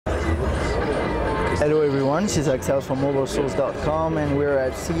Hello everyone, this is Axel from mobilesource.com and we're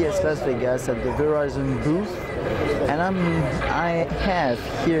at CES Las Vegas at the Verizon booth, and I have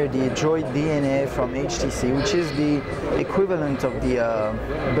here the Droid DNA from HTC, which is the equivalent of the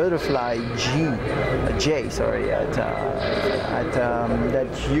Butterfly J that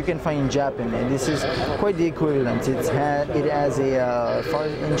you can find in Japan, and this is quite the equivalent. It has a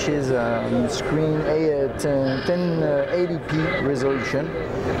 5 inches screen, a 1080p resolution,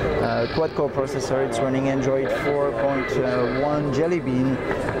 quad-core processor. It's running Android 4.1 Jelly Bean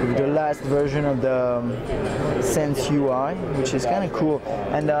with the last version of the Sense UI, which is kind of cool.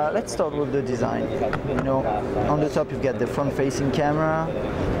 And let's start with the design. You know, on the top you've got the front-facing camera,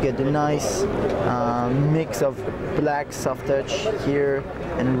 you get the nice mix of black soft touch here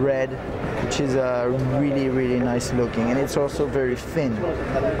and red, which is really nice looking, and it's also very thin,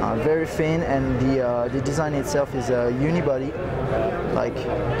 and the design itself is a unibody, like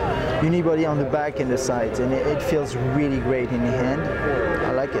unibody on the back and the sides, and it feels really great in the hand.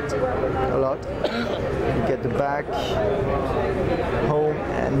 I like it a lot. You get the back, home,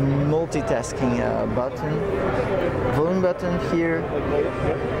 and multitasking button, volume button here.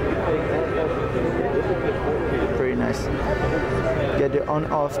 Very nice. Get the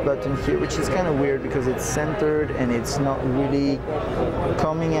on-off button here, which is kind of weird because it's centered and it's not really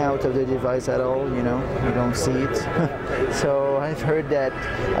coming out of the device at all. You know, you don't see it. So I've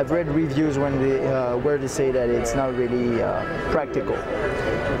read reviews where they say that it's not really practical,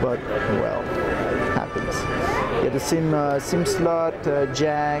 but well, happens. Get the SIM slot,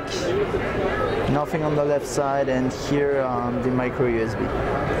 jack, nothing on the left side, and here the micro USB.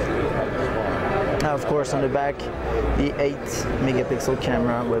 Now, of course, on the back, the 8 megapixel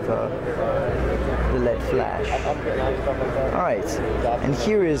camera with the LED flash. All right, and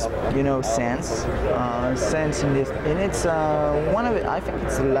here is, you know, Sense. Sense in this, and it's one of it. I think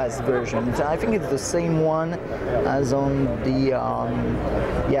it's the last version. I think it's the same one as on the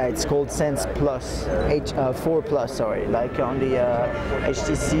yeah, it's called Sense Plus, 4 Plus, sorry, like on the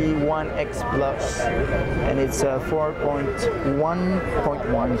HTC One X Plus, and it's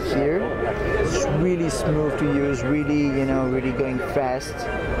 4.1.1 here. It's really smooth to use, really, you know, really going fast.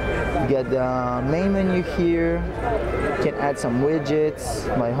 You get the main menu here. You can add some widgets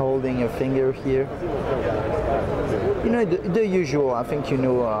by holding your finger here. You know, the usual. I think you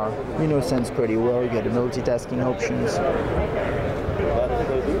know Sense pretty well. You get the multitasking options,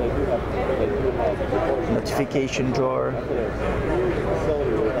 notification drawer,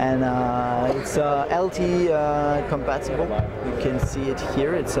 and it's LTE compatible. You can see it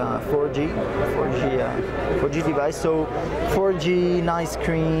here. It's a 4G device. So 4G, nice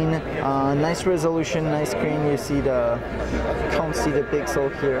screen, nice resolution, nice screen. You see can't see the pixel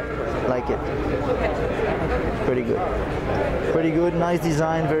here. Like it. Pretty good. Pretty good. Nice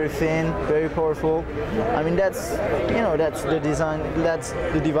design. Very thin. Very powerful. I mean, that's the design. That's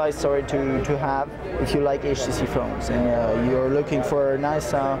the device. Sorry, to have if you like HTC phones and you're looking for a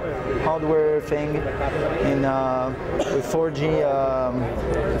nice hardware thing in with 4G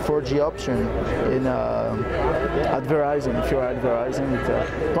option in at Verizon. If you're at Verizon,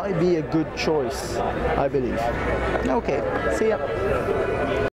 it might be a good choice, I believe. Okay, see ya.